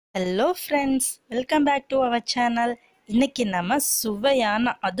Hello friends, welcome back to our channel. இன்னைக்கு நம்ம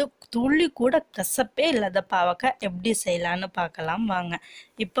சுவையான அது துளி கூட கசப்பே இல்லாத பாவக்காய் எப்படி செய்யலாம்னு பார்க்கலாம் வாங்க.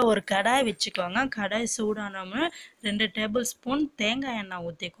 இப்போ ஒரு கடாய் வச்சுக்கோங்க. கடாய் சூடானோம்னா 2 டேபிள் ஸ்பூன் தேங்காய் எண்ணெய்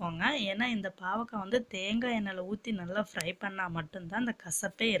ஊற்றிக்கோங்க. ஏன்னா இந்த பாவக்காய் வந்து தேங்காய் எண்ணெயில் ஊற்றி நல்லா ஃப்ரை பண்ணால் மட்டும்தான் அந்த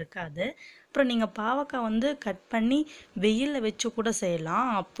கசப்பே இருக்காது. அப்புறம் நீங்கள் பாவக்காய் வந்து கட் பண்ணி வெயிலில் வச்சு கூட செய்யலாம்,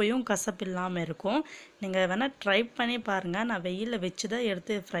 அப்பயும் கசப்பு இல்லாமல் இருக்கும். நீங்கள் வேணால் ட்ரை பண்ணி பாருங்கள். நான் வெயிலில் வச்சு தான்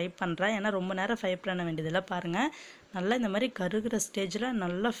எடுத்து ஃப்ரை பண்ணுறேன், ஏன்னா ரொம்ப நேரம் ஃப்ரை பண்ண வேண்டியதில்லை. பாருங்கள், நல்லா இந்த மாதிரி கருகிற ஸ்டேஜில்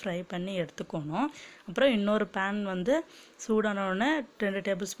நல்லா ஃப்ரை பண்ணி எடுத்துக்கணும். அப்புறம் இன்னொரு பேன் வந்து சூடானோடனே 2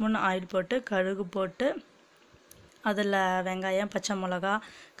 டேபிள் ஸ்பூன் ஆயில் போட்டு கடுகு போட்டு அதில் வெங்காயம், பச்சை மிளகா,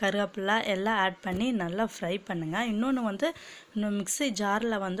 கருவேப்பிலை எல்லாம் ஆட் பண்ணி நல்லா ஃப்ரை பண்ணுங்கள். இன்னொன்று வந்து மிக்ஸி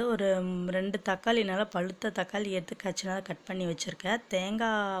ஜாரில் வந்து ஒரு 2 தக்காளி, நல்லா பழுத்த தக்காளி எடுத்து கச்சினாக கட் பண்ணி வச்சுருக்கேன்.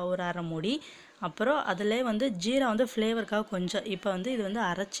 தேங்காய் ஒரு அரை மூடி, அப்புறம் அதிலே வந்து ஜீரா வந்து ஃப்ளேவருக்காக கொஞ்சம். இப்போ வந்து இது வந்து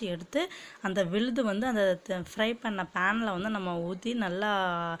அரைச்சி எடுத்து அந்த விழுது வந்து அந்த ஃப்ரை பண்ண பேனில் வந்து நம்ம ஊற்றி நல்லா,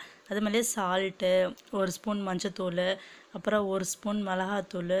 அது மேலேயே சால்ட்டு, 1 ஸ்பூன் மஞ்சத்தூள், அப்புறம் 1 ஸ்பூன்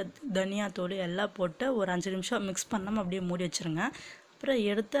மிளகாத்தூள், தனியாத்தூள் எல்லாம் போட்டு ஒரு 5 நிமிஷம் மிக்ஸ் பண்ணாமல் அப்படியே மூடி வச்சுருங்க. அப்புறம்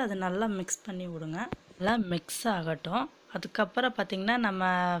எடுத்து அதை நல்லா மிக்ஸ் பண்ணி விடுங்க. நல்லா மிக்ஸ் ஆகட்டும். அதுக்கப்புறம் பார்த்திங்கன்னா நம்ம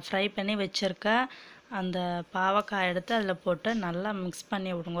ஃப்ரை பண்ணி வச்சுருக்க அந்த பாவக்காய் எடுத்து அதில் போட்டு நல்லா மிக்ஸ்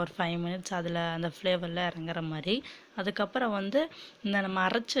பண்ணி விடுங்க ஒரு 5 மினிட்ஸ், அதில் அந்த ஃப்ளேவரில் இறங்குற மாதிரி. அதுக்கப்புறம் வந்து இந்த நம்ம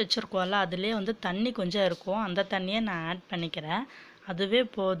அரைச்சி வச்சுருக்கோம்ல, அதுலேயே வந்து தண்ணி கொஞ்சம் இருக்கும், அந்த தண்ணியை நான் ஆட் பண்ணிக்கிறேன். அதுவே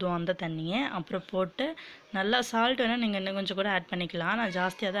போதும் அந்த தண்ணியை. அப்புறம் போட்டு நல்லா சால்ட் வேணால் நீங்கள் இன்னும் கொஞ்சம் கூட ஆட் பண்ணிக்கலாம், நான்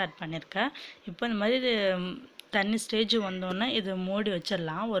ஜாஸ்தியாக தான் ஆட் பண்ணியிருக்கேன். இப்போ இந்த மாதிரி தண்ணி ஸ்டேஜ் வந்தோடனே இது மூடி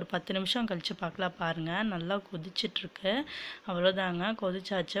வச்சிடலாம். ஒரு 10 நிமிஷம் கழித்து பார்க்கலாம். பாருங்கள், நல்லா கொதிச்சிட்ருக்கு. அவ்வளோதாங்க,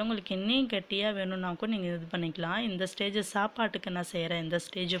 கொதிச்சாச்சு. உங்களுக்கு இன்னும் கெட்டியாக வேணும்னா கூட நீங்கள் இது பண்ணிக்கலாம். இந்த ஸ்டேஜ் சாப்பாட்டுக்கு நான் செய்கிறேன், இந்த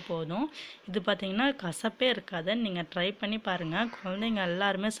ஸ்டேஜ் போதும். இது பார்த்திங்கன்னா கசப்பே இருக்காது. நீங்கள் ட்ரை பண்ணி பாருங்கள், குழந்தைங்க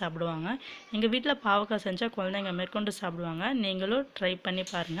எல்லாருமே சாப்பிடுவாங்க. எங்கள் வீட்டில் பாவக்காய் செஞ்சால் குழந்தைங்க மேற்கொண்டு சாப்பிடுவாங்க. நீங்களும் ட்ரை பண்ணி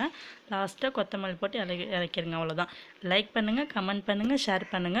பாருங்கள். லாஸ்ட்டாக கொத்தமல்லி போட்டு இறக்கிடுங்க. அவ்வளோதான். லைக் பண்ணுங்கள், கமெண்ட் பண்ணுங்கள், ஷேர்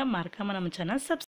பண்ணுங்கள். மறக்காமல் நம்ம சேனல்